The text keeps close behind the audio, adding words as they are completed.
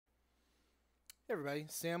Hey everybody,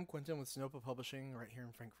 Sam Quinton with Sinopa Publishing right here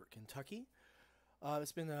in Frankfort, Kentucky.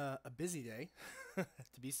 It's been a busy day,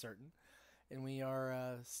 to be certain, and we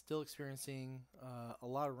are still experiencing a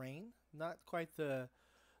lot of rain. Not quite the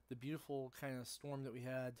beautiful kind of storm that we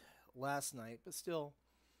had last night, but still,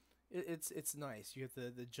 it's nice. You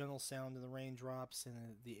get the gentle sound of the raindrops,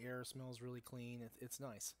 and the air smells really clean. It's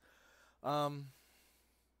nice. Um,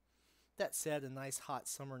 that said, a nice hot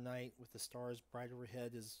summer night with the stars bright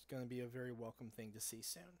overhead is going to be a very welcome thing to see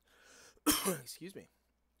soon. Excuse me.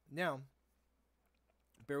 Now,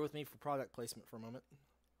 bear with me for product placement for a moment.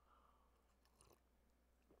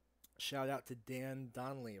 Shout out to Dan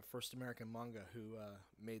Donnelly of First American Manga who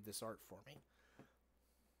made this art for me.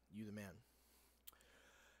 You the man.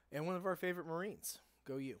 And one of our favorite Marines.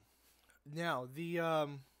 Go you. Now, the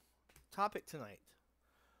topic tonight.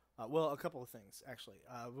 Well, a couple of things, actually.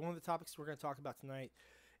 One of the topics we're going to talk about tonight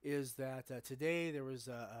is that today there was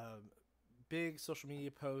a big social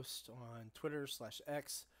media post on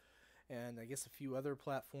Twitter/X and I guess a few other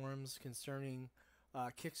platforms concerning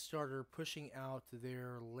Kickstarter pushing out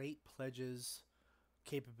their late pledges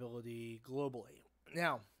capability globally.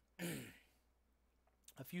 Now,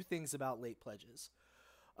 a few things about late pledges.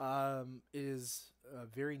 It is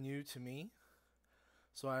very new to me,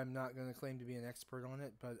 so I'm not going to claim to be an expert on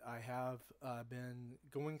it, but I have been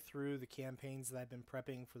going through the campaigns that I've been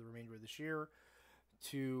prepping for the remainder of this year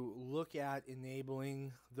to look at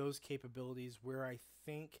enabling those capabilities where I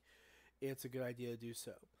think it's a good idea to do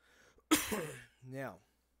so. Now,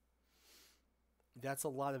 that's a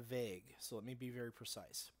lot of vague, so let me be very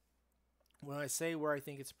precise. When I say where I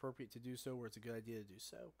think it's appropriate to do so, where it's a good idea to do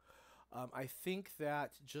so, I think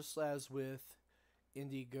that just as with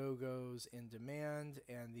Indiegogo's In Demand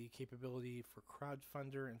and the capability for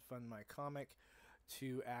Crowdfunder and Fund My Comic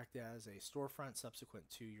to act as a storefront subsequent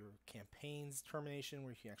to your campaign's termination,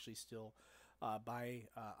 where you can actually still buy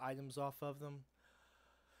items off of them,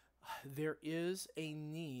 there is a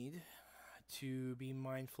need to be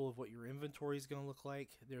mindful of what your inventory is going to look like.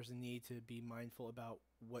 There's a need to be mindful about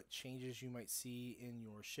what changes you might see in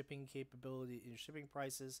your shipping capability, in your shipping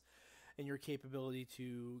prices, and your capability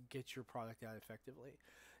to get your product out effectively.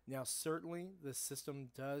 Now, certainly, the system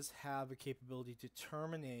does have a capability to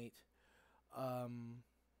terminate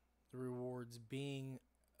the rewards being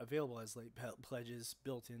available as late pledges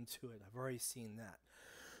built into it. I've already seen that.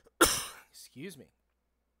 Excuse me.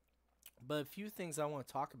 But a few things I want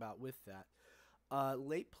to talk about with that.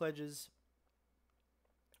 Late pledges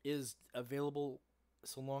is available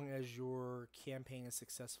so long as your campaign is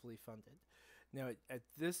successfully funded. Now, at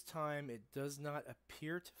this time, it does not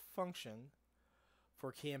appear to function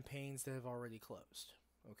for campaigns that have already closed.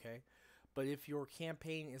 Okay? But if your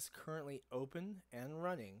campaign is currently open and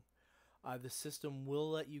running, the system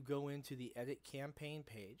will let you go into the edit campaign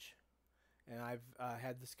page. And I've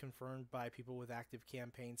had this confirmed by people with active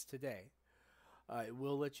campaigns today. It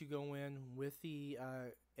will let you go in with the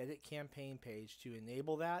edit campaign page to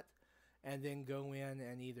enable that, and then go in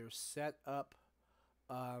and either set up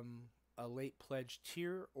a late pledge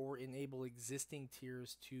tier or enable existing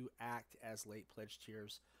tiers to act as late pledge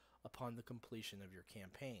tiers upon the completion of your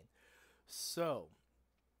campaign. So,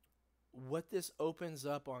 what this opens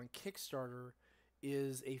up on Kickstarter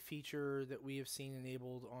is a feature that we have seen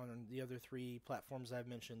enabled on the other three platforms I've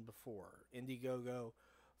mentioned before: Indiegogo,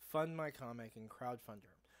 Fund My Comic, and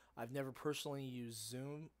Crowdfunder. I've never personally used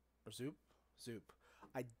Zoop.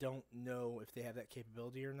 I don't know if they have that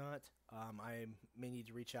capability or not. I may need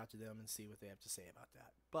to reach out to them and see what they have to say about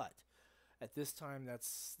that. But at this time,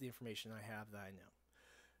 that's the information I have that I know.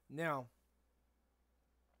 Now,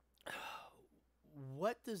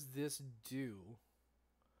 what does this do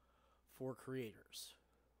for creators?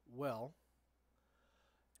 Well,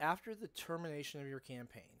 after the termination of your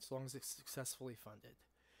campaign, as long as it's successfully funded,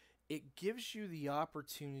 it gives you the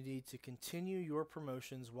opportunity to continue your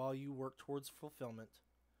promotions while you work towards fulfillment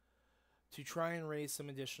to try and raise some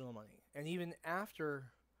additional money. And even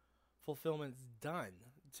after fulfillment's done,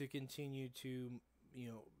 to continue to,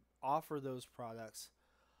 offer those products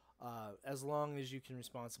as long as you can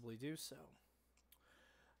responsibly do so.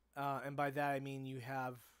 And by that I mean you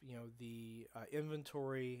have, the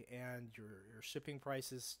inventory and your shipping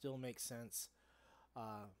prices still make sense,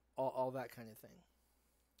 all that kind of thing.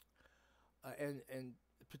 And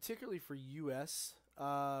particularly for U.S.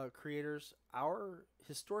 Creators,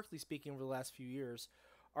 historically speaking, over the last few years,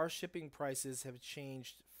 our shipping prices have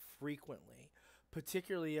changed frequently.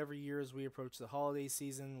 Particularly every year as we approach the holiday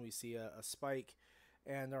season, we see a spike,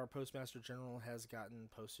 and our Postmaster General has gotten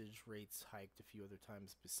postage rates hiked a few other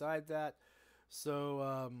times beside that.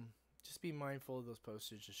 So just be mindful of those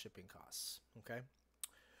postage and shipping costs, okay?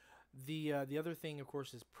 The other thing, of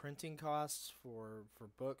course, is printing costs for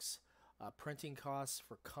books. Printing costs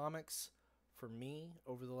for comics for me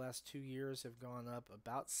over the last 2 years have gone up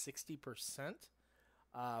about 60%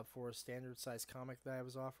 for a standard size comic that I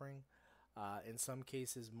was offering. In some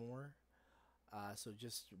cases, more. So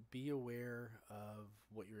just be aware of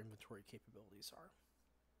what your inventory capabilities are.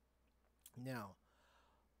 Now,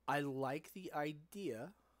 I like the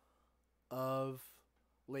idea of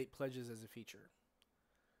late pledges as a feature.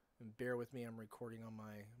 And bear with me, I'm recording on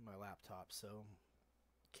my laptop, so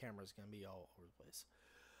camera's going to be all over the place.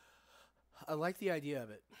 I like the idea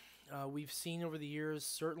of it. We've seen over the years,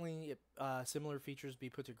 certainly similar features be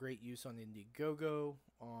put to great use on Indiegogo,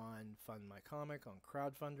 on Fund My Comic, on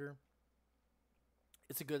Crowdfunder.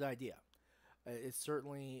 It's a good idea. It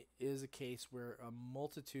certainly is a case where a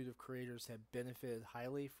multitude of creators have benefited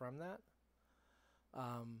highly from that.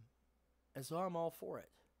 And so I'm all for it.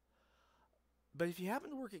 But if you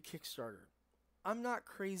happen to work at Kickstarter, I'm not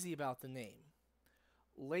crazy about the name.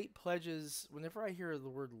 Late pledges, whenever I hear the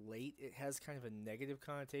word late, it has kind of a negative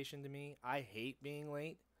connotation to me. I hate being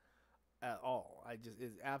late at all.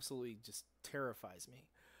 It absolutely just terrifies me.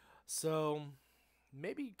 So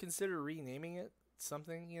maybe consider renaming it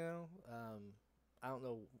something, I don't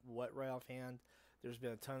know what right offhand. There's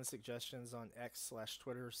been a ton of suggestions on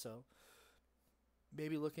X/Twitter, so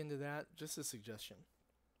maybe look into that. Just a suggestion.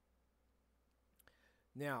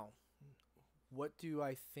 Now, what do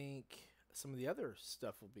I think some of the other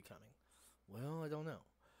stuff will be coming? Well, I don't know.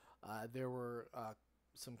 There were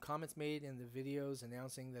some comments made in the videos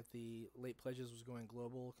announcing that the late pledges was going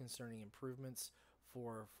global concerning improvements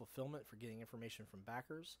for fulfillment, for getting information from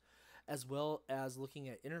backers, as well as looking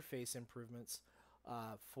at interface improvements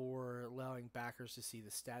for allowing backers to see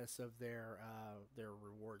the status of their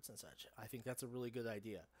rewards and such. I think that's a really good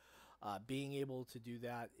idea. Being able to do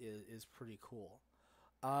that is pretty cool.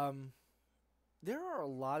 There are a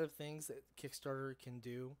lot of things that Kickstarter can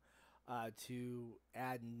do to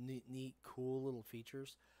add neat, cool little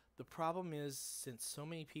features. The problem is, since so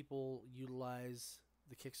many people utilize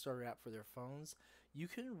the Kickstarter app for their phones, you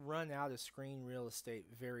can run out of screen real estate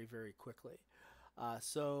very, very quickly.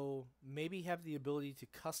 So maybe have the ability to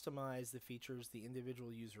customize the features the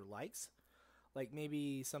individual user likes. Like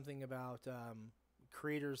maybe something about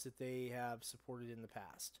creators that they have supported in the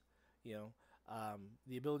past.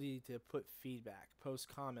 The ability to put feedback, post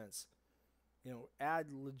comments, add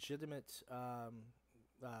legitimate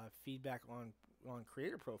feedback on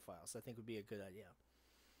creator profiles, I think would be a good idea.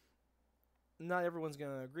 Not everyone's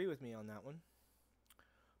going to agree with me on that one,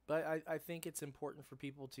 but I think it's important for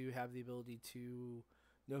people to have the ability to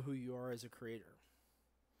know who you are as a creator.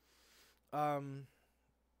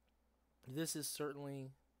 This is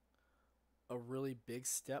certainly a really big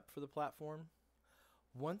step for the platform.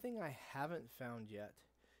 One thing I haven't found yet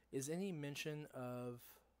is any mention of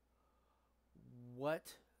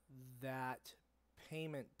what that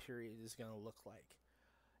payment period is going to look like.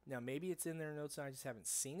 Now, maybe it's in their notes and I just haven't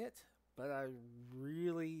seen it, but I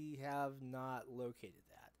really have not located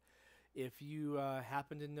that. If you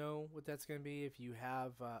happen to know what that's going to be, if you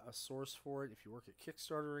have a source for it, if you work at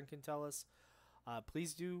Kickstarter and can tell us,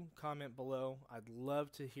 please do comment below. I'd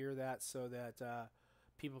love to hear that so that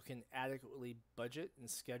people can adequately budget and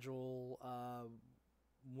schedule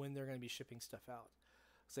when they're going to be shipping stuff out.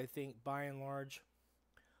 Because I think, by and large,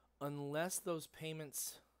 unless those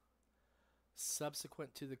payments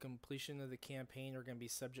subsequent to the completion of the campaign are going to be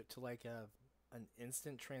subject to like an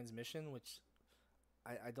instant transmission, which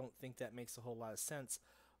I don't think that makes a whole lot of sense.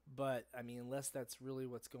 But, I mean, unless that's really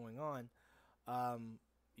what's going on,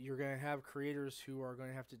 you're going to have creators who are going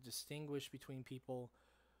to have to distinguish between people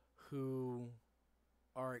who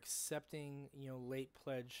are accepting, late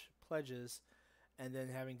pledges and then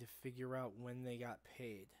having to figure out when they got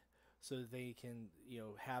paid so that they can,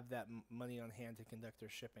 have that money on hand to conduct their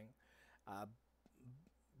shipping.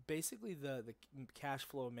 Basically, the cash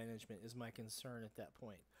flow management is my concern at that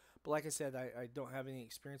point. But like I said, I don't have any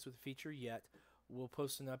experience with the feature yet. We'll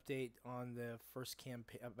post an update on the first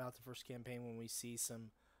campaign about the first campaign when we see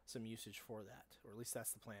some usage for that, or at least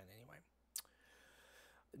that's the plan anyway.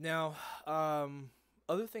 Now,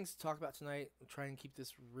 other things to talk about tonight. I'm trying to keep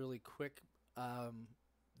this really quick.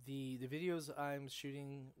 The videos I'm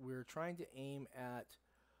shooting, we're trying to aim at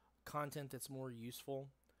content that's more useful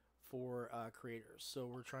for creators. So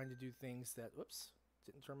we're trying to do things that, whoops,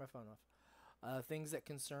 didn't turn my phone off. Things that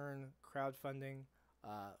concern crowdfunding,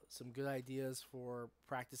 some good ideas for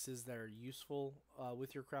practices that are useful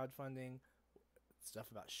with your crowdfunding,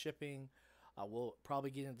 stuff about shipping. We'll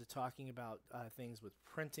probably get into talking about things with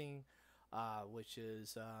printing, which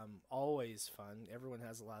is always fun. Everyone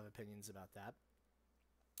has a lot of opinions about that.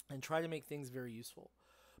 and try to make things very useful.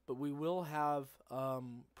 But we will have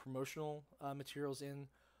promotional materials in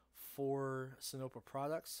for Sinopa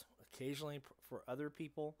products, occasionally for other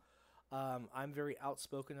people. I'm very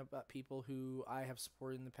outspoken about people who I have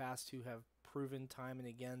supported in the past who have proven time and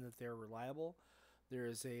again that they're reliable. There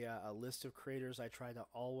is a list of creators I try to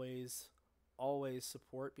always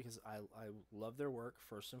support because I love their work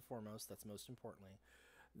first and foremost. That's most importantly.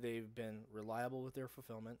 They've been reliable with their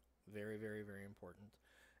fulfillment, very, very, very important.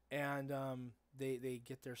 And they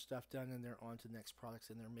get their stuff done and they're on to the next products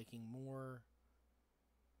and they're making more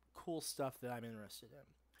cool stuff that I'm interested in.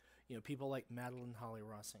 You know, people like Madeline Holly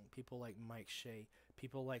Rossing, people like Mike Shea,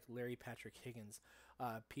 people like Larry Patrick Higgins,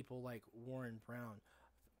 people like Warren Brown,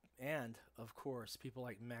 and of course, people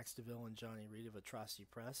like Max DeVille and Johnny Reed of Atrocity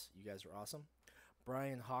Press. You guys are awesome.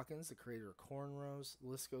 Brian Hawkins, the creator of Cornrows. The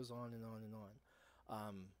list goes on and on and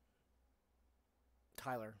on.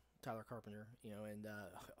 Tyler Carpenter, you know, and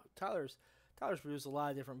Tyler's produced a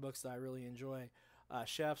lot of different books that I really enjoy.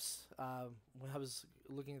 Chefs, when I was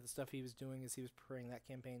looking at the stuff he was doing as he was preparing that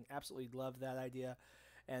campaign, absolutely loved that idea.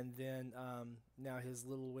 And then now his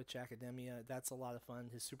Little Witch Academia, that's a lot of fun.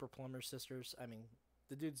 His Super Plumber Sisters, I mean,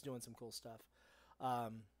 the dude's doing some cool stuff.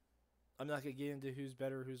 I'm not going to get into who's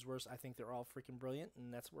better, who's worse. I think they're all freaking brilliant,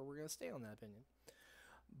 and that's where we're going to stay on that opinion.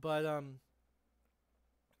 But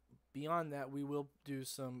beyond that, we will do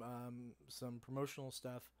some promotional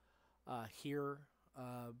stuff here,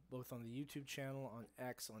 both on the YouTube channel, on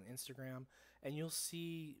X, on Instagram, and you'll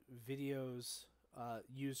see videos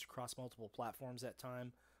used across multiple platforms at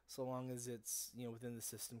time, so long as it's, you know, within the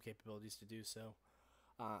system capabilities to do so.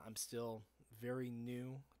 I'm still very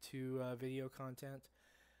new to video content.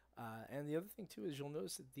 And the other thing too is you'll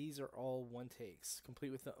notice that these are all one takes,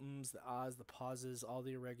 complete with the ums, the ahs, the pauses, all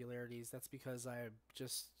the irregularities. That's because I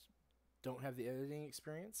just don't have the editing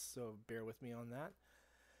experience, so bear with me on that.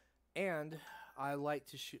 And I like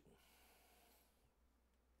to shoot.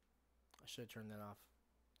 I should have turned that off.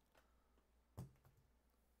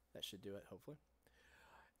 That should do it, hopefully.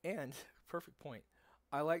 And perfect point.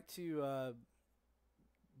 I like to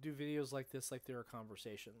do videos like this like they're a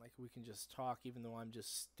conversation. Like we can just talk even though I'm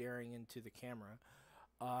just staring into the camera,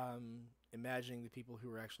 imagining the people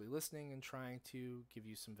who are actually listening and trying to give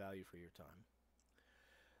you some value for your time.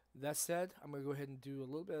 That said, I'm going to go ahead and do a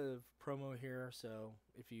little bit of promo here. So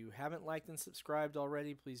if you haven't liked and subscribed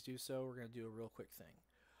already, please do so. We're going to do a real quick thing.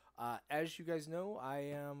 As you guys know, I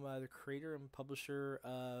am the creator and publisher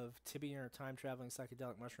of Tibbi and Her Time-Traveling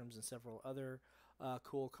Psychedelic Mushrooms and several other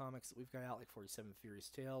cool comics that we've got out, like 47 Furious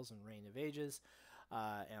Tales and Reign of Ages.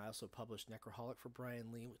 And I also published Necroholic for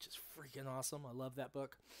Brian Lee, which is freaking awesome. I love that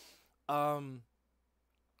book. But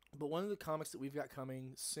one of the comics that we've got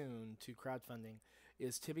coming soon to crowdfunding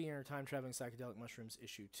is Tibbi and Her Time-Traveling Psychedelic Mushrooms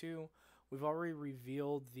issue 2. We've already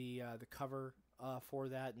revealed the cover for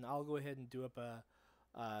that, and I'll go ahead and do up a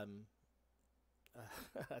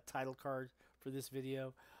title card for this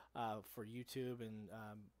video for YouTube and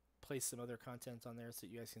place some other content on there so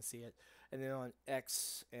that you guys can see it. And then on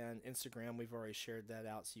X and Instagram, we've already shared that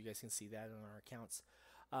out so you guys can see that on our accounts.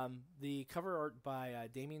 The cover art by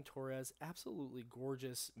Damien Torres, absolutely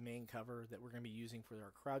gorgeous main cover that we're going to be using for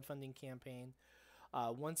our crowdfunding campaign.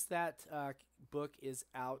 Once that book is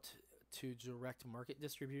out to direct market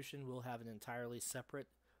distribution, we'll have an entirely separate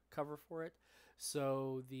cover for it.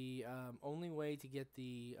 So the only way to get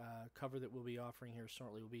the cover that we'll be offering here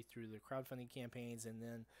shortly will be through the crowdfunding campaigns, and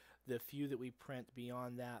then the few that we print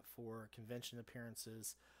beyond that for convention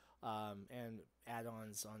appearances and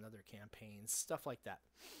add-ons on other campaigns, stuff like that.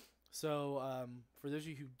 So for those of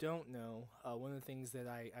you who don't know, one of the things that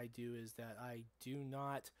I do is that I do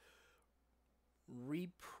not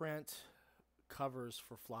reprint covers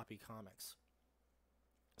for floppy comics.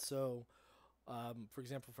 So for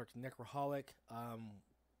example, for Necroholic,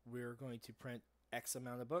 we're going to print X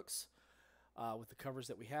amount of books with the covers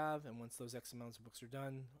that we have, and once those X amounts of books are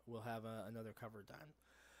done, we'll have another cover done.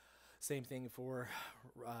 Same thing for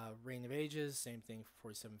Reign of Ages, same thing for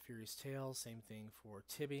 47 Furious Tales, same thing for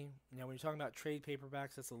Tibbi. Now, when you're talking about trade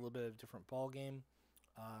paperbacks, that's a little bit of a different ball game.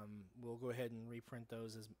 We'll go ahead and reprint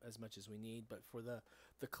those as much as we need, but for the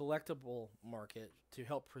collectible market, to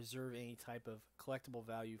help preserve any type of collectible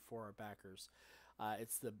value for our backers,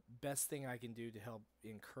 it's the best thing I can do to help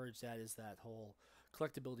encourage that is that whole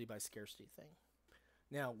collectability by scarcity thing.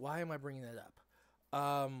 Now, why am I bringing that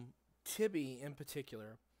up? Tibbi in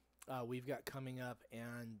particular, we've got coming up,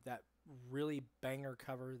 and that really banger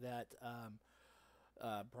cover that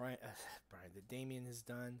that Damien has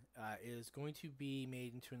done is going to be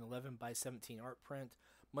made into an 11 by 17 art print,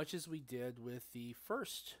 much as we did with the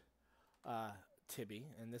first Tibbi,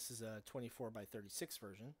 and this is a 24 by 36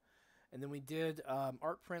 version. And then we did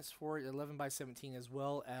art prints for it, 11 by 17, as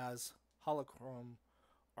well as Holochrome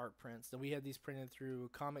art prints. Then we had these printed through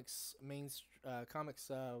Comics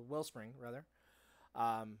Wellspring, rather.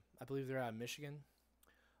 I believe they're out of Michigan.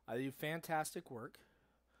 They do fantastic work.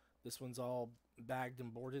 This one's all bagged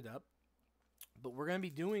and boarded up. But we're going to be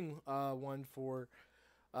doing one for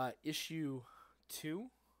issue 2.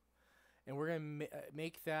 And we're going to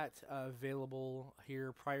make that available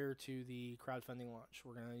here prior to the crowdfunding launch.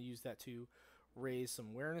 We're going to use that to raise some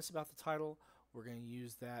awareness about the title. We're going to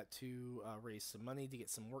use that to raise some money to get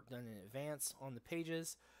some work done in advance on the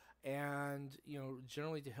pages. And,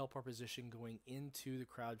 generally to help our position going into the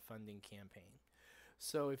crowdfunding campaign.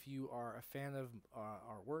 So if you are a fan of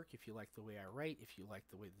our work, if you like the way I write, if you like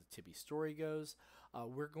the way the Tibbi story goes,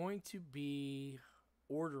 we're going to be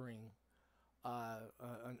ordering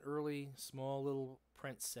an early, small little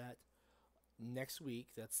print set next week.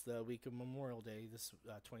 That's the week of Memorial Day, this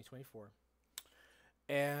 2024.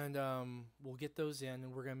 And we'll get those in,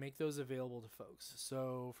 and we're going to make those available to folks.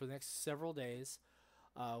 So for the next several days,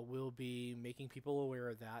 we'll be making people aware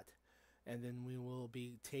of that, and then we will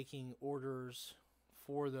be taking orders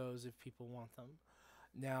for those if people want them.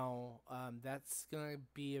 Now, that's going to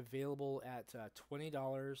be available at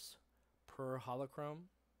 $20 per Holochrome,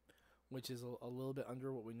 which is a little bit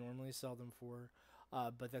under what we normally sell them for.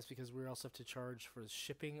 But that's because we also have to charge for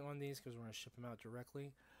shipping on these because we're going to ship them out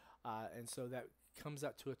directly. And so that comes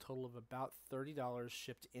out to a total of about $30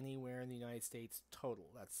 shipped anywhere in the United States total.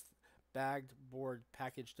 That's bagged, board,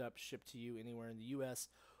 packaged up, shipped to you anywhere in the U.S.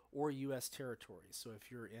 or U.S. territories. So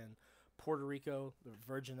if you're in Puerto Rico, the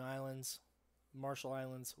Virgin Islands, Marshall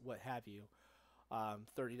Islands, what have you,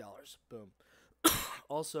 $30. Boom.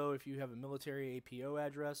 Also, if you have a military APO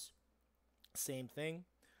address, same thing.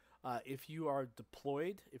 If you are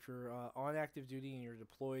deployed, if you're on active duty and you're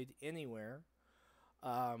deployed anywhere,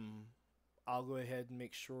 I'll go ahead and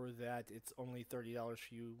make sure that it's only $30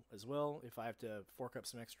 for you as well if I have to fork up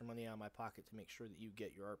some extra money out of my pocket to make sure that you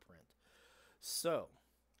get your art print. So,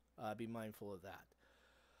 be mindful of that.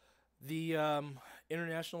 The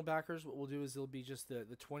international backers, what we'll do is it'll be just the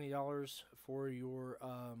 $20 for your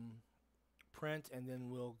print, and then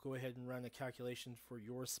we'll go ahead and run a calculation for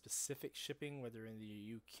your specific shipping, whether in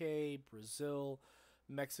the UK, Brazil,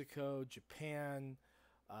 Mexico, Japan,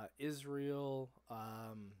 Israel,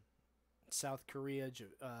 South Korea,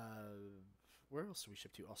 where else do we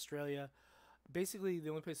ship to? Australia. Basically, the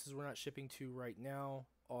only places we're not shipping to right now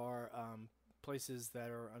are places that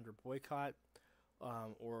are under boycott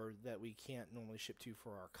or that we can't normally ship to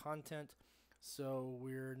for our content. So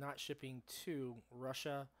we're not shipping to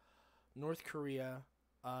Russia, North Korea.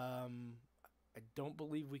 I don't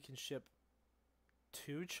believe we can ship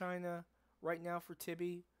to China right now for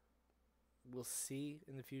Tibbi. We'll see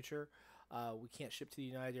in the future. We can't ship to the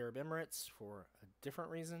United Arab Emirates for a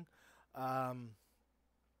different reason. And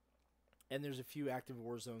there's a few active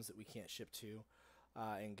war zones that we can't ship to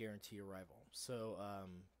and guarantee arrival. So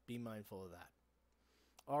be mindful of that.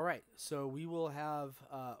 All right, so we will have,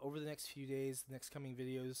 over the next few days, the next coming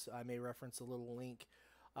videos, I may reference a little link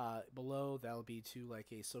below. That'll be to like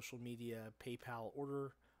a social media PayPal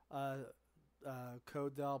order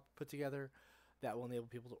code that I'll put together. That will enable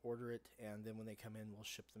people to order it, and then when they come in, we'll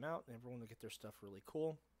ship them out, and everyone will get their stuff really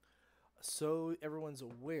cool. So everyone's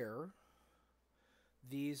aware,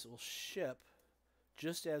 these will ship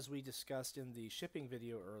just as we discussed in the shipping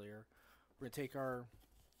video earlier. We're going to take our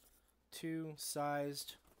 2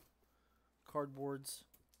 sized cardboards,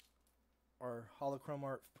 our Holochrome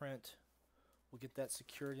art print. We'll get that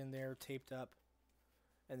secured in there, taped up,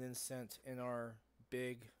 and then sent in our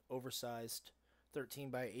big, oversized 13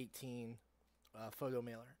 by 18 photo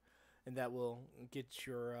mailer, and that will get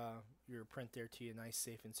your print there to you nice,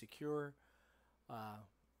 safe, and secure.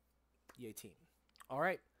 Yay team.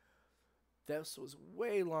 Alright, this was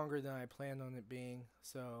way longer than I planned on it being,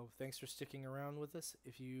 so thanks for sticking around with us.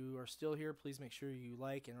 If you are still here, please make sure you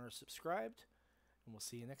like and are subscribed, and we'll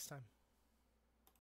see you next time.